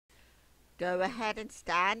go ahead and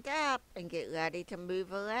stand up and get ready to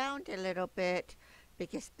move around a little bit,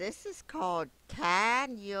 because this is called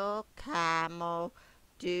Can Your Camel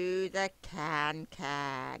Do the Can?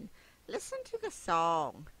 Listen to the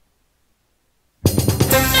song. Can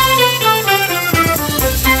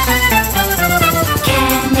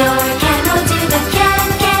your camel do the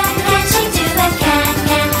can? Can she do the can?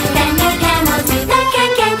 Can your camel do the can?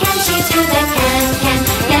 Can she do the can?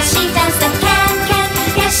 Yes, she does the can.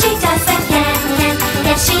 Yes, she does the can.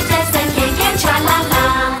 Yes, she does the can. Tra la la.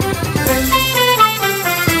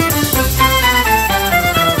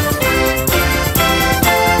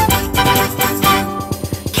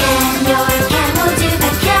 Can your camel do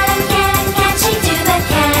the can? Can she do the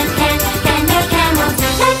can? Can your camel do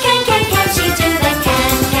the can? Can she do the can?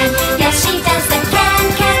 Yes, she does the can.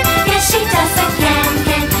 Yes, she does the can.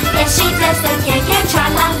 Yes, she does the can. Tra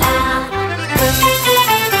la la.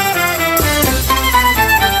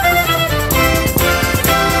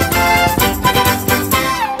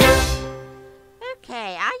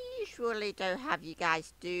 Okay, I usually don't have you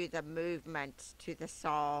guys do the movements to the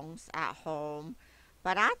songs at home,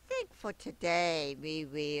 but I think for today we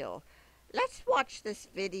will. Let's watch this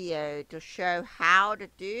video to show how to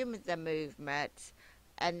do the movements,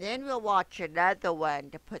 and then we'll watch another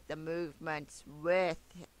one to put the movements with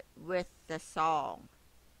the song.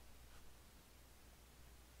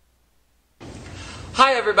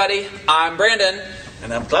 Hi everybody, I'm Brandon.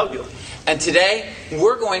 And I'm Claudio. And today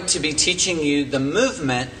we're going to be teaching you the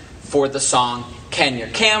movement for the song Can Your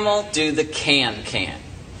Camel Do the Can?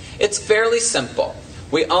 It's fairly simple.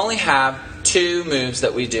 We only have two moves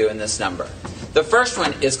that we do in this number. The first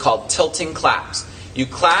one is called tilting claps. You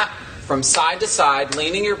clap from side to side,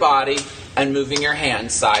 leaning your body and moving your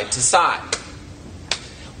hands side to side.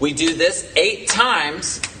 We do this 8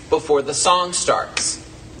 times before the song starts.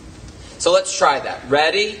 So let's try that.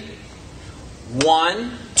 Ready?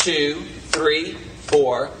 1, 2, 3,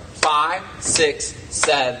 4, 5, 6,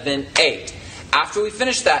 7, 8. After we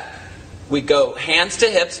finish that, we go hands to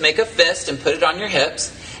hips, make a fist and put it on your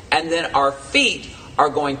hips, and then our feet are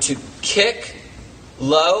going to kick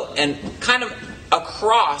low and kind of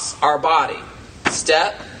across our body.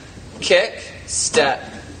 Step, kick, step,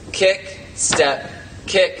 kick, step,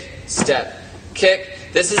 kick, step, kick.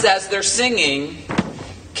 This is as they're singing,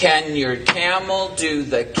 can your camel do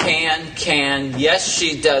the can? Yes,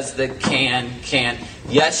 she does the can.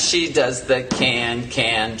 Yes, she does the can.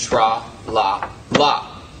 Tra, la, la.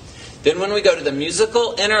 Then when we go to the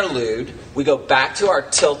musical interlude, we go back to our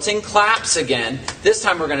tilting claps again. This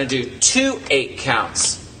time we're going to do 2 8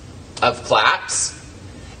 counts of claps.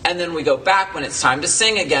 And then we go back when it's time to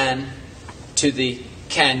sing again to the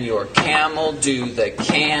can your camel do the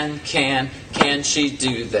can? Can she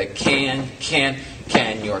do the can? Can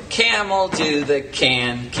your camel do the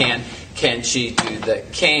can? Can she do the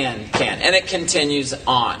can? And it continues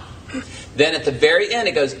on. Then at the very end,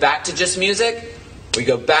 it goes back to just music. We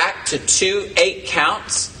go back to 2 8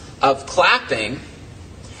 counts of clapping,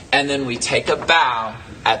 and then we take a bow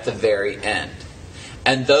at the very end.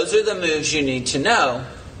 And those are the moves you need to know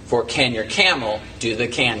for Can Your Camel Do the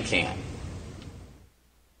Can?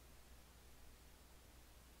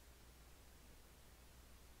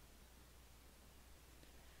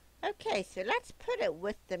 Okay, so let's put it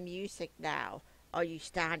with the music now. Are you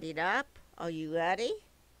standing up? Are you ready?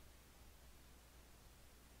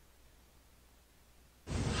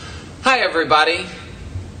 Hi everybody.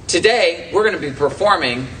 Today we're going to be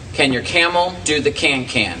performing Can Your Camel Do the Can?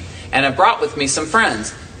 And I brought with me some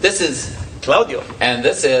friends. This is Claudio. And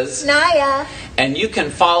this is Naya. And you can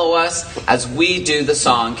follow us as we do the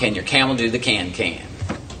song Can Your Camel Do the Can?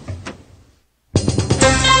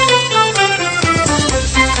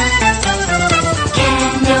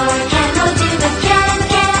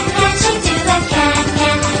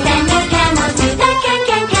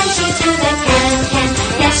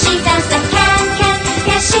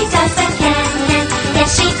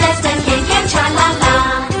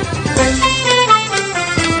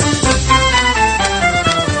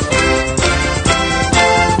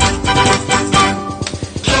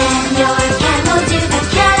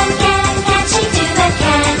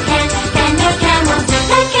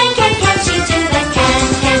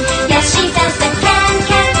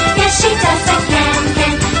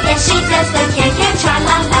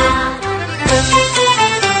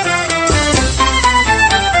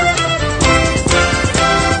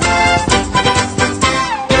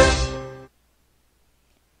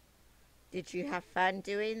 Did you have fun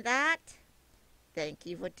doing that? Thank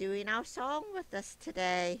you for doing our song with us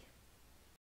today.